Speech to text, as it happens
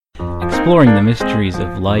exploring the mysteries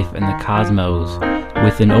of life and the cosmos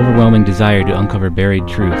with an overwhelming desire to uncover buried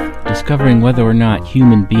truth, discovering whether or not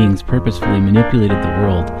human beings purposefully manipulated the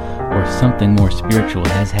world or something more spiritual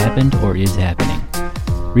has happened or is happening.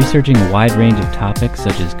 Researching a wide range of topics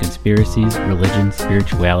such as conspiracies, religion,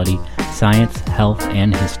 spirituality, science, health,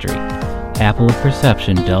 and history, Apple of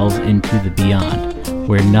Perception delves into the beyond,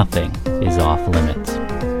 where nothing is off limits.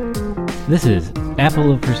 This is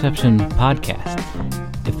Apple of Perception Podcast.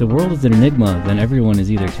 If the world is an enigma, then everyone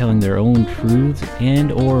is either telling their own truths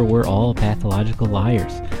and or we're all pathological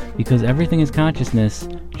liars. Because everything is consciousness,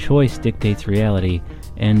 choice dictates reality,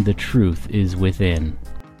 and the truth is within.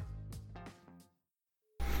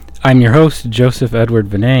 I'm your host, Joseph Edward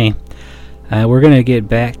Vinay. We're going to get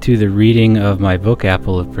back to the reading of my book,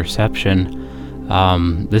 Apple of Perception.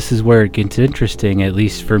 This is where it gets interesting, at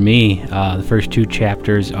least for me. The first two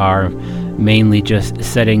chapters are mainly just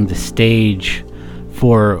setting the stage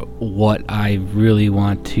for what I really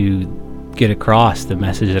want to get across, the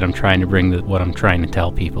message that I'm trying to bring, what I'm trying to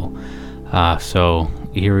tell people. So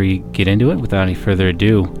here we get into it without any further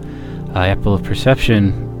ado. Apple of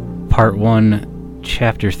Perception, Part 1,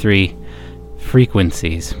 Chapter 3,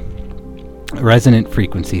 Frequencies. Resonant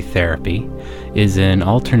frequency therapy is an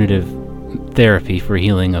alternative therapy for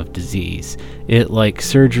healing of disease. It, like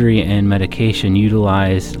surgery and medication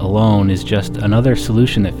utilized alone, is just another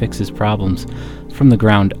solution that fixes problems from the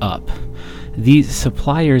ground up. These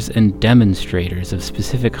suppliers and demonstrators of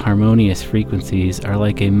specific harmonious frequencies are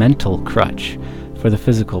like a mental crutch for the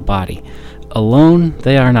physical body. Alone,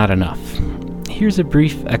 they are not enough. Here's a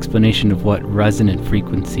brief explanation of what resonant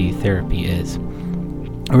frequency therapy is.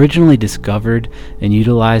 Originally discovered and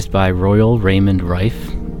utilized by Royal Raymond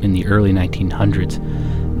Rife in the early 1900s,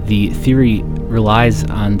 the theory relies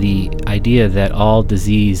on the idea that all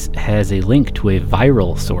disease has a link to a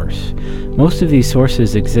viral source. Most of these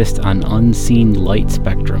sources exist on unseen light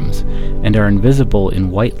spectrums and are invisible in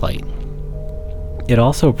white light. It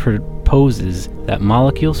also proposes that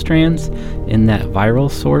molecule strands in that viral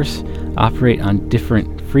source operate on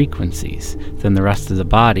different frequencies than the rest of the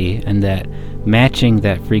body, and that matching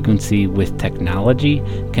that frequency with technology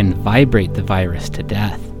can vibrate the virus to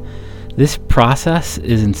death. This process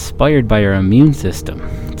is inspired by our immune system,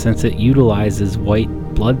 since it utilizes white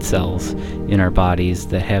blood cells in our bodies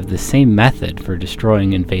that have the same method for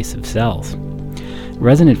destroying invasive cells.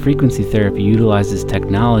 Resonant frequency therapy utilizes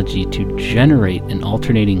technology to generate an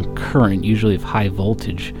alternating current, usually of high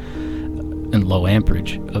voltage and low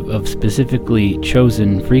amperage, of specifically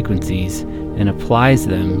chosen frequencies, and applies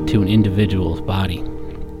them to an individual's body.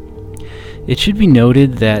 It should be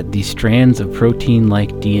noted that the strands of protein like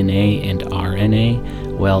DNA and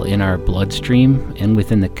RNA, while in our bloodstream and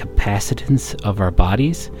within the capacitance of our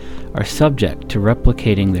bodies, are subject to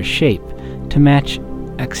replicating their shape to match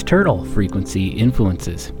external frequency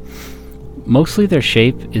influences. Mostly their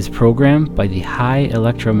shape is programmed by the high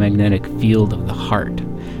electromagnetic field of the heart.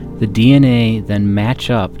 The DNA then match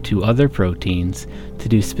up to other proteins to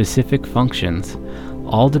do specific functions,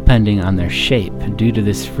 all depending on their shape due to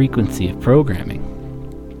this frequency of programming.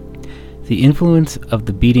 The influence of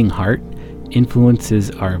the beating heart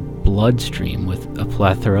influences our bloodstream with a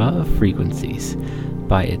plethora of frequencies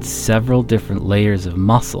by its several different layers of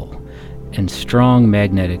muscle and strong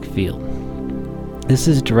magnetic field. This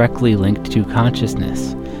is directly linked to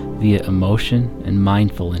consciousness via emotion and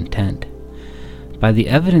mindful intent. By the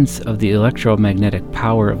evidence of the electromagnetic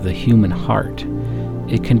power of the human heart,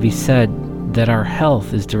 it can be said that our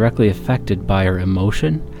health is directly affected by our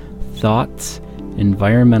emotion, thoughts,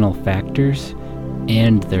 environmental factors,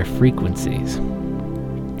 and their frequencies.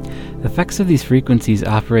 Effects of these frequencies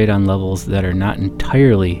operate on levels that are not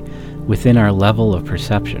entirely within our level of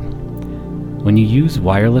perception. When you use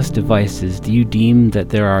wireless devices, do you deem that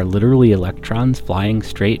there are literally electrons flying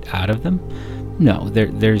straight out of them? No,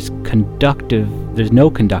 there's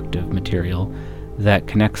no conductive material that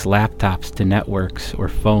connects laptops to networks or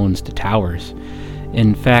phones to towers.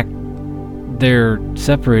 In fact, they're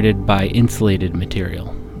separated by insulated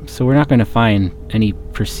material. So we're not going to find any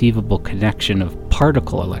perceivable connection of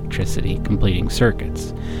particle electricity completing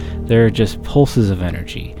circuits. They're just pulses of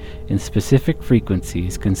energy in specific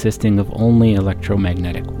frequencies consisting of only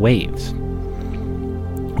electromagnetic waves.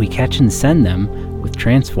 We catch and send them with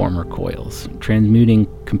transformer coils, transmuting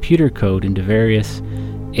computer code into various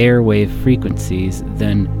airwave frequencies,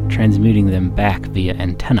 then transmuting them back via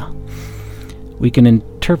antenna. We can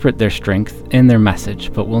interpret their strength and their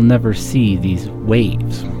message, but we'll never see these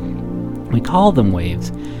waves. We call them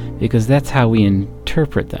waves because that's how we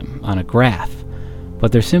interpret them on a graph,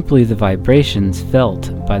 but they're simply the vibrations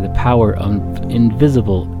felt by the power of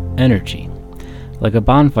invisible energy. like a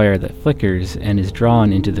bonfire that flickers and is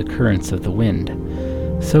drawn into the currents of the wind.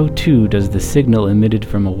 So too does the signal emitted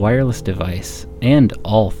from a wireless device, and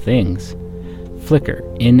all things, flicker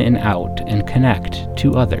in and out and connect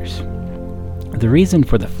to others. The reason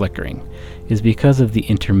for the flickering is because of the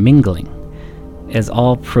intermingling, as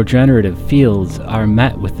all progenerative fields are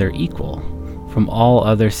met with their equal from all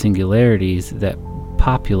other singularities that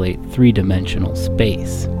populate three-dimensional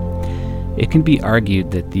space. It can be argued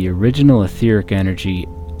that the original etheric energy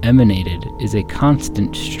emanated is a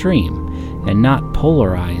constant stream and not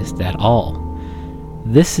polarized at all.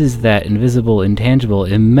 This is that invisible, intangible,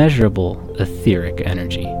 immeasurable etheric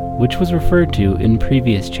energy, which was referred to in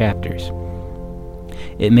previous chapters.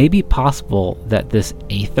 It may be possible that this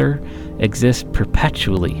aether exists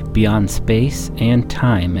perpetually beyond space and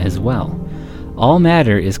time as well. All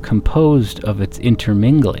matter is composed of its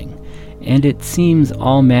intermingling, and it seems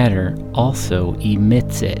all matter also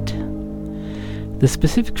emits it. The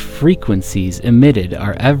specific frequencies emitted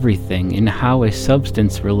are everything in how a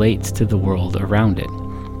substance relates to the world around it.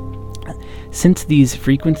 Since these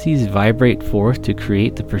frequencies vibrate forth to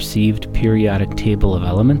create the perceived periodic table of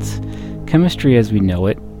elements, chemistry as we know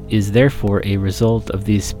it is therefore a result of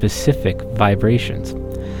these specific vibrations.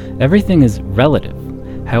 Everything is relative.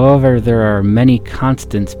 However, there are many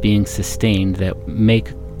constants being sustained that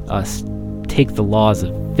make us take the laws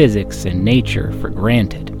of physics and nature for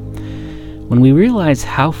granted. When we realize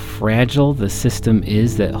how fragile the system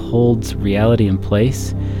is that holds reality in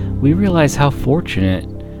place, we realize how fortunate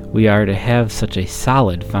we are to have such a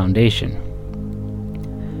solid foundation.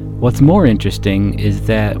 What's more interesting is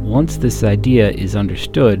that once this idea is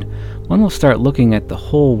understood, one will start looking at the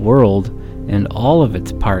whole world and all of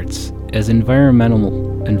its parts as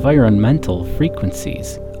environmental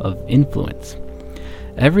frequencies of influence.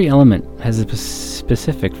 Every element has a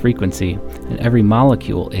specific frequency, and every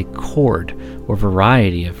molecule a chord or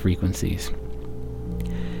variety of frequencies.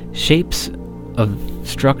 Shapes of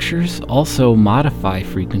structures also modify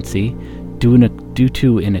frequency due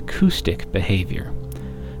to an acoustic behavior.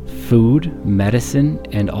 Food, medicine,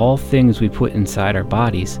 and all things we put inside our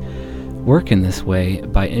bodies work in this way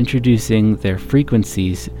by introducing their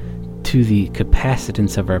frequencies to the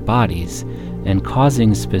capacitance of our bodies and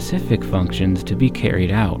causing specific functions to be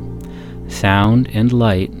carried out. Sound and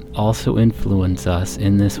light also influence us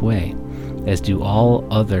in this way, as do all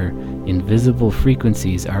other invisible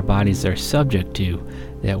frequencies our bodies are subject to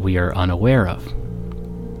that we are unaware of.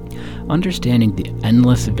 Understanding the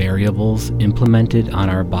endless variables implemented on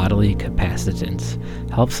our bodily capacitance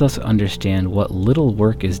helps us understand what little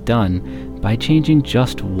work is done by changing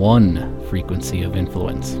just one frequency of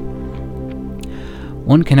influence.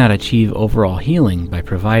 One cannot achieve overall healing by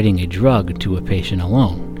providing a drug to a patient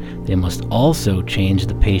alone. They must also change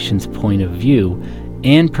the patient's point of view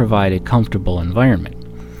and provide a comfortable environment.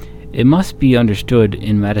 It must be understood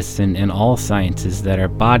in medicine and all sciences that our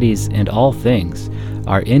bodies and all things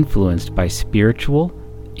are influenced by spiritual,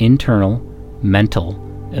 internal, mental,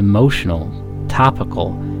 emotional,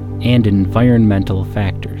 topical, and environmental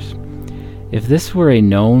factors. If this were a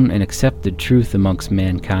known and accepted truth amongst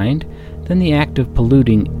mankind, then the act of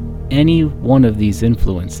polluting any one of these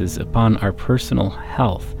influences upon our personal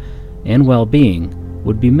health and well-being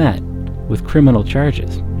would be met with criminal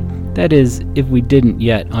charges. That is, if we didn't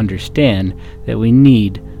yet understand that we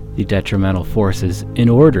need the detrimental forces in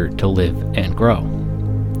order to live and grow.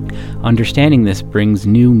 Understanding this brings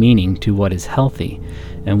new meaning to what is healthy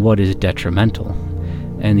and what is detrimental,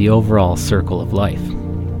 and the overall circle of life.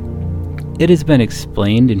 It has been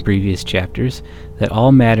explained in previous chapters that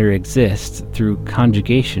all matter exists through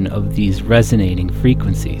conjugation of these resonating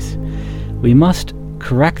frequencies. We must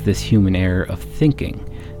correct this human error of thinking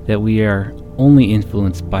that we are only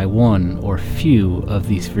influenced by one or few of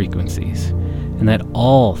these frequencies, and that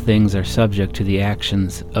all things are subject to the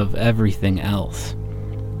actions of everything else.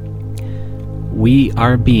 We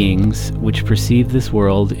are beings which perceive this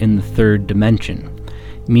world in the third dimension,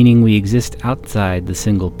 meaning we exist outside the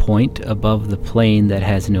single point, above the plane that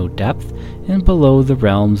has no depth, and below the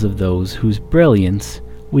realms of those whose brilliance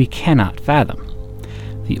we cannot fathom.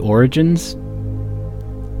 The origins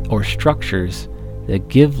or structures that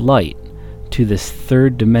give light to this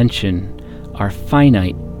third dimension are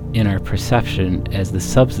finite in our perception as the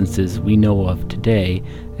substances we know of today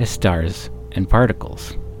as stars and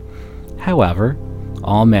particles. However,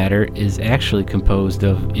 all matter is actually composed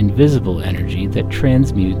of invisible energy that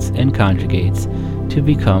transmutes and conjugates to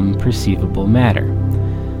become perceivable matter,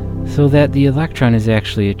 so that the electron is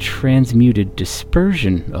actually a transmuted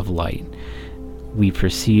dispersion of light we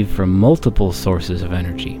perceive from multiple sources of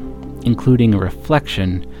energy, including a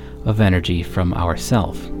reflection of energy from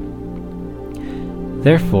ourself.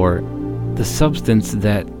 Therefore, the substance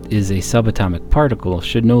that is a subatomic particle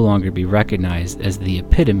should no longer be recognized as the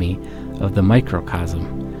epitome of the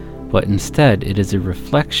microcosm, but instead it is a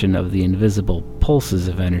reflection of the invisible pulses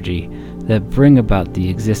of energy that bring about the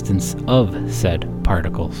existence of said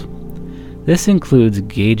particles. This includes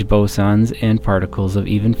gauge bosons and particles of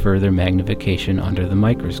even further magnification under the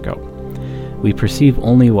microscope. We perceive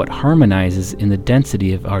only what harmonizes in the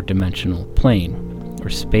density of our dimensional plane, or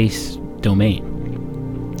space domain.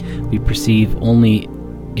 We perceive only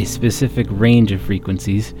a specific range of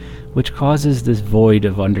frequencies, which causes this void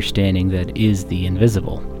of understanding that is the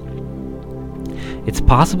invisible. It's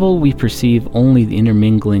possible we perceive only the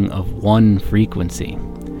intermingling of one frequency.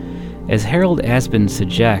 As Harold Aspin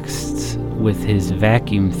suggests with his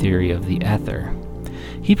vacuum theory of the ether,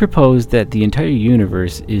 he proposed that the entire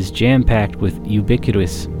universe is jam-packed with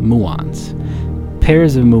ubiquitous muons,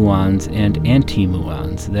 pairs of muons and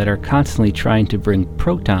anti-muons that are constantly trying to bring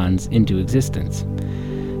protons into existence.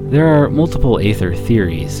 There are multiple aether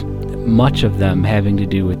theories, much of them having to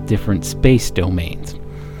do with different space domains.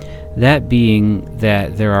 That being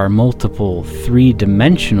that there are multiple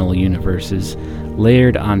three-dimensional universes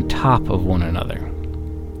layered on top of one another.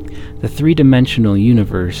 The three-dimensional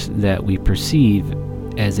universe that we perceive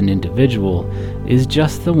as an individual is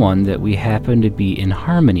just the one that we happen to be in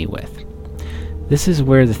harmony with. This is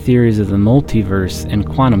where the theories of the multiverse and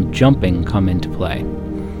quantum jumping come into play,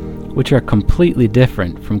 which are completely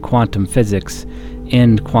different from quantum physics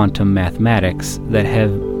and quantum mathematics that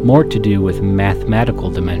have more to do with mathematical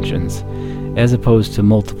dimensions, as opposed to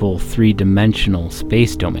multiple three-dimensional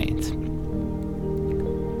space domains.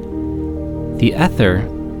 The ether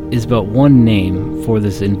is but one name for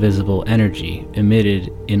this invisible energy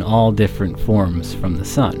emitted in all different forms from the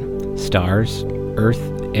sun, stars, earth,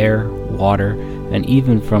 air, water, and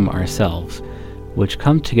even from ourselves, which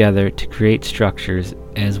come together to create structures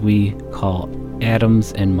as we call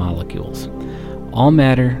atoms and molecules. All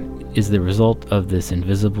matter is the result of this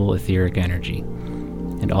invisible etheric energy,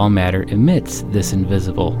 and all matter emits this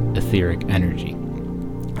invisible etheric energy.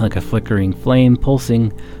 Like a flickering flame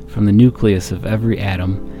pulsing from the nucleus of every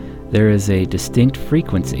atom, there is a distinct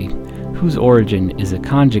frequency whose origin is a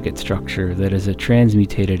conjugate structure that is a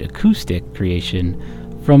transmutated acoustic creation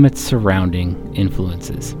from its surrounding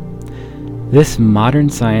influences. This modern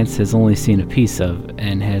science has only seen a piece of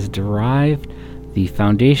and has derived the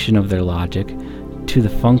foundation of their logic to the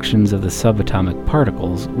functions of the subatomic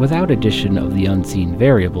particles without addition of the unseen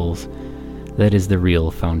variables that is the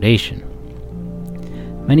real foundation.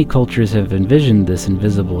 Many cultures have envisioned this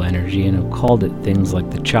invisible energy and have called it things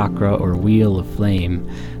like the chakra or wheel of flame.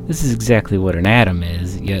 This is exactly what an atom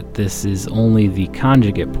is, yet this is only the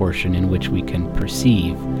conjugate portion in which we can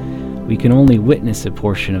perceive. We can only witness a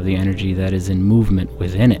portion of the energy that is in movement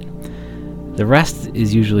within it. The rest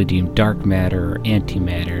is usually deemed dark matter or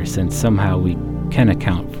antimatter, since somehow we can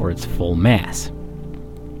account for its full mass.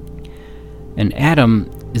 An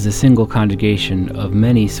atom is a single conjugation of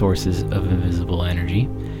many sources of invisible energy,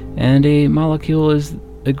 and a molecule is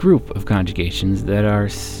a group of conjugations that are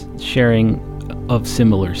sharing of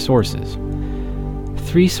similar sources.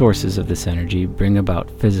 Three sources of this energy bring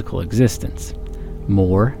about physical existence.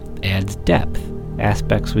 More adds depth,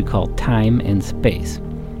 aspects we call time and space.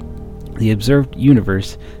 The observed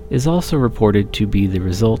universe is also reported to be the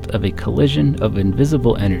result of a collision of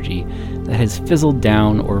invisible energy that has fizzled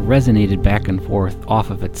down or resonated back and forth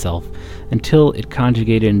off of itself until it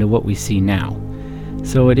conjugated into what we see now.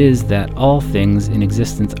 So it is that all things in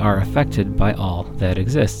existence are affected by all that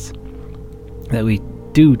exists. That we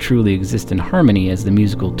do truly exist in harmony, as the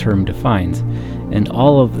musical term defines, and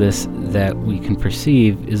all of this that we can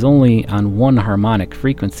perceive is only on one harmonic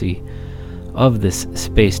frequency of this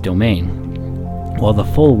space domain, while the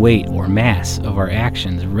full weight or mass of our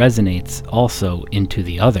actions resonates also into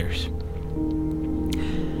the others.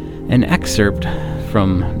 An excerpt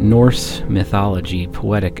from Norse mythology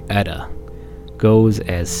Poetic Edda goes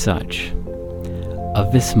as such.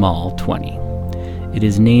 Avismal 20. It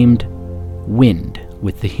is named Wind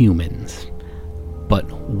with the humans,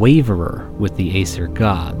 but Waverer with the Aesir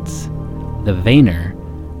gods. The Vanar,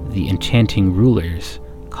 the enchanting rulers,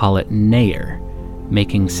 call it Neir,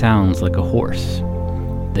 making sounds like a horse.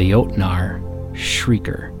 The Jotnar,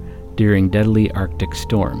 Shrieker, during deadly Arctic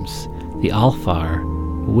storms. The Alfar,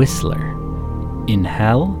 Whistler. In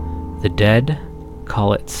Hell, the dead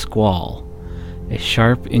call it Squall, a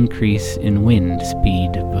sharp increase in wind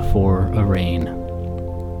speed before a rain.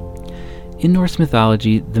 In Norse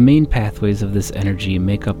mythology, the main pathways of this energy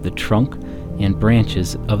make up the trunk and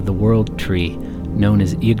branches of the world tree known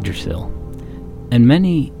as Yggdrasil, and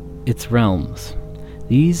many its realms.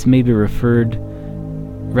 These may be referred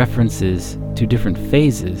references to different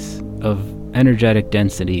phases of energetic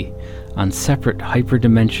density on separate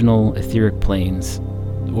hyperdimensional etheric planes,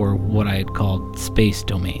 or what I had called space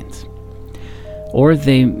domains. Or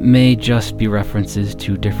they may just be references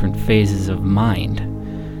to different phases of mind,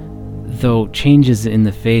 though changes in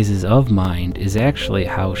the phases of mind is actually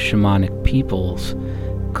how shamanic peoples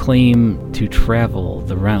claim to travel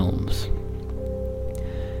the realms.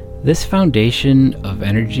 This foundation of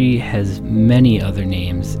energy has many other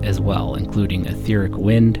names as well, including etheric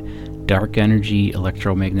wind, dark energy,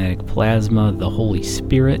 electromagnetic plasma, the Holy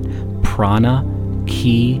Spirit, prana,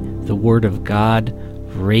 ki, the Word of God,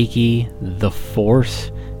 Reiki, the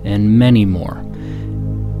Force, and many more.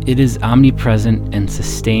 It is omnipresent and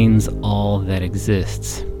sustains all that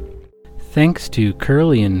exists. Thanks to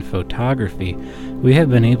Kirlian photography, we have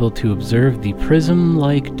been able to observe the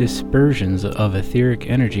prism-like dispersions of etheric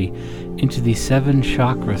energy into the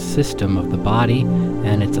 7-chakra system of the body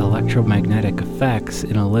and its electromagnetic effects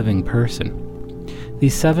in a living person.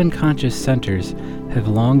 These 7 conscious centers have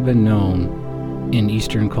long been known in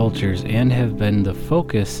Eastern cultures and have been the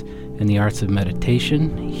focus in the arts of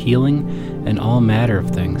meditation, healing, and all matter of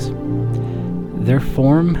things. Their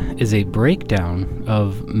form is a breakdown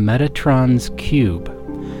of Metatron's cube,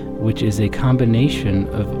 which is a combination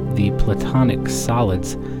of the Platonic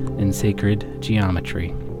solids in sacred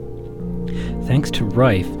geometry. Thanks to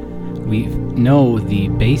Rife, we know the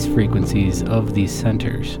base frequencies of these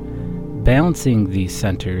centers. Balancing these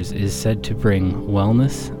centers is said to bring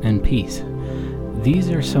wellness and peace. These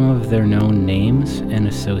are some of their known names and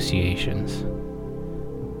associations.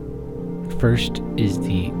 First is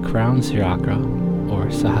the crown chakra, or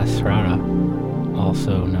Sahasrara,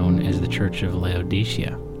 also known as the Church of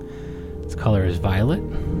Laodicea. Its color is violet,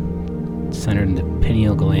 centered in the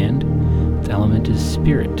pineal gland. Its element is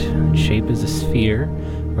spirit. Its shape is a sphere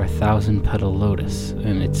or 1,000-petal lotus,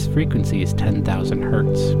 and its frequency is 10,000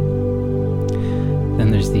 hertz. Then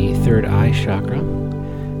there's the third eye chakra,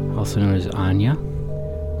 also known as Anya,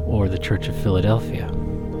 or the Church of Philadelphia.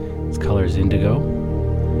 Its color is indigo,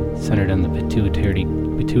 centered on the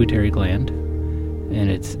pituitary gland, and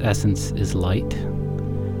its essence is light.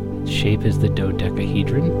 Its shape is the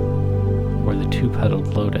dodecahedron, or the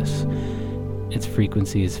 2-petaled lotus. Its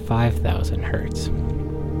frequency is 5,000 hertz.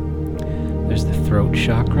 There's the throat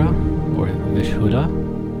chakra, or Vishuddha,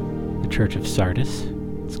 the Church of Sardis.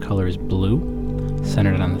 Its color is blue,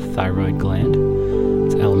 centered on the thyroid gland.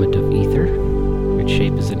 Its element of ether. Its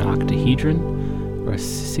shape is an octahedron, or a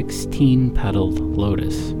 16-petaled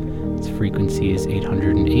lotus. Its frequency is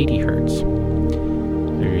 880 hertz.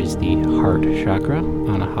 There is the heart chakra,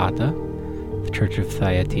 Anahata, the Church of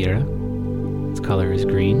Thyatira. Its color is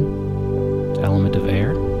green. Its element of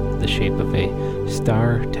air, the shape of a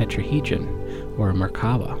star tetrahedron, or a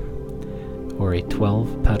Merkaba, or a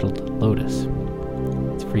 12-petaled lotus.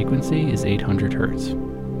 Its frequency is 800 hertz.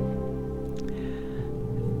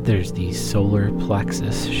 There's the solar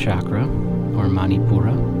plexus chakra, or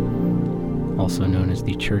Manipura, also known as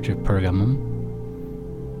the Church of Pergamum.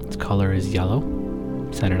 Its color is yellow,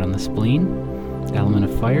 centered on the spleen. Element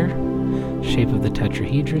of fire, shape of the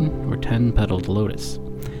tetrahedron, or 10-petaled lotus.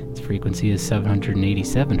 Its frequency is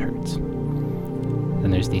 787 hertz. Then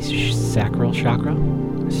there's the sacral chakra,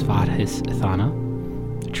 Svadhisthana,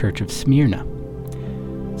 the Church of Smyrna.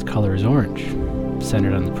 Its color is orange,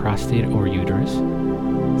 centered on the prostate or uterus.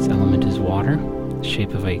 Its element is water,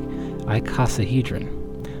 shape of a icosahedron,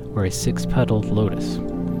 or a 6-petaled lotus.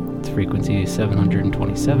 Its frequency is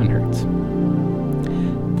 727 hertz.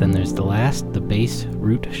 Then there's the base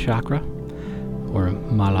root chakra, or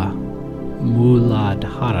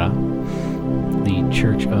Muladhara, the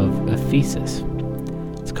Church of Ephesus.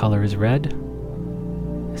 Its color is red,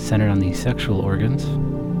 centered on the sexual organs.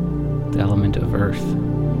 The element of earth,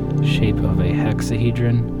 shape of a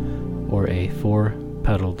hexahedron, or a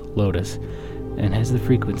 4-petaled lotus, and has the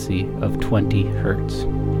frequency of 20 hertz.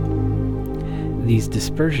 These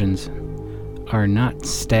dispersions are not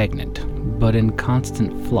stagnant, but in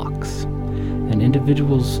constant flux. An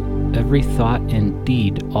individual's every thought and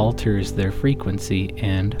deed alters their frequency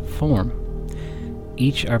and form.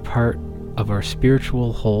 Each are part of our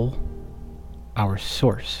spiritual whole, our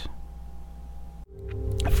source.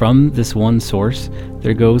 From this one source,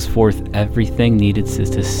 there goes forth everything needed to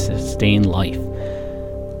sustain life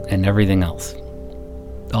and everything else.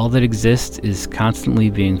 All that exists is constantly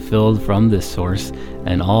being filled from this source,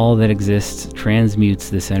 and all that exists transmutes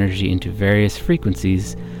this energy into various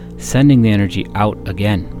frequencies, sending the energy out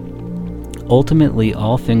again. Ultimately,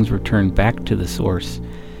 all things return back to the source,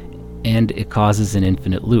 and it causes an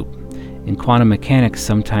infinite loop. In quantum mechanics,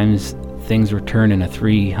 sometimes things return in a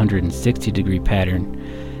 360-degree pattern,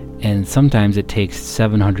 and sometimes it takes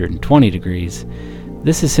 720 degrees.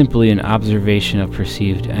 This is simply an observation of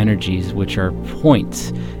perceived energies, which are points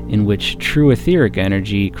in which true etheric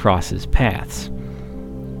energy crosses paths.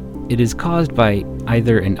 It is caused by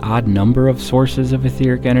either an odd number of sources of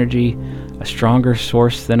etheric energy, a stronger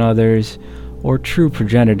source than others, or true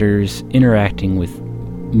progenitors interacting with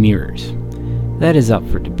mirrors. That is up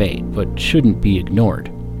for debate, but shouldn't be ignored.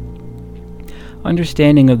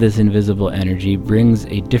 Understanding of this invisible energy brings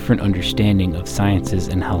a different understanding of sciences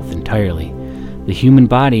and health entirely. The human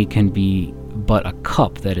body can be but a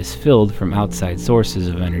cup that is filled from outside sources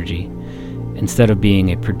of energy, instead of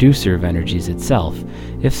being a producer of energies itself.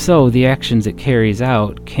 If so, the actions it carries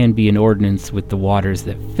out can be in ordinance with the waters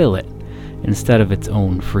that fill it, instead of its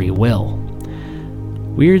own free will.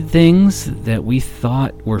 Weird things that we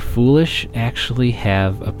thought were foolish actually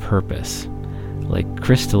have a purpose, like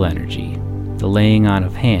crystal energy, the laying on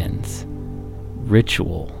of hands,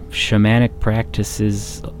 ritual, shamanic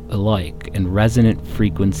practices alike, and resonant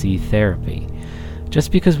frequency therapy.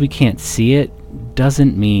 Just because we can't see it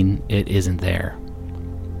doesn't mean it isn't there.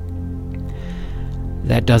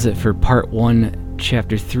 That does it for Part 1,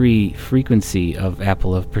 Chapter 3, Frequency of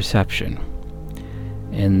Apple of Perception.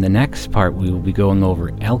 In the next part, we will be going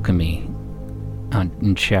over alchemy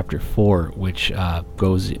in Chapter 4, which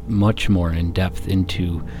goes much more in depth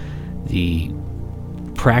into the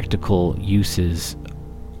practical uses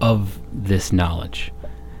of this knowledge.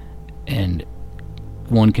 And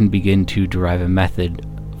one can begin to derive a method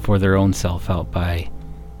for their own self-help by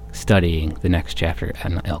studying the next chapter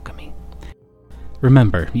on alchemy.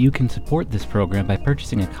 Remember, you can support this program by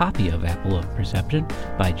purchasing a copy of Apple of Perception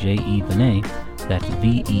by J.E. Venne, that's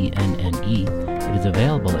V-E-N-N-E. It is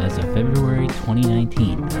available as of February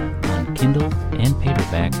 2019 on Kindle and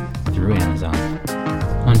paperback through Amazon.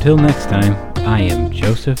 Until next time, I am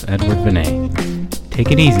Joseph Edward Venne.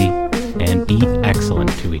 Take it easy and be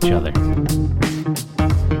excellent to each other.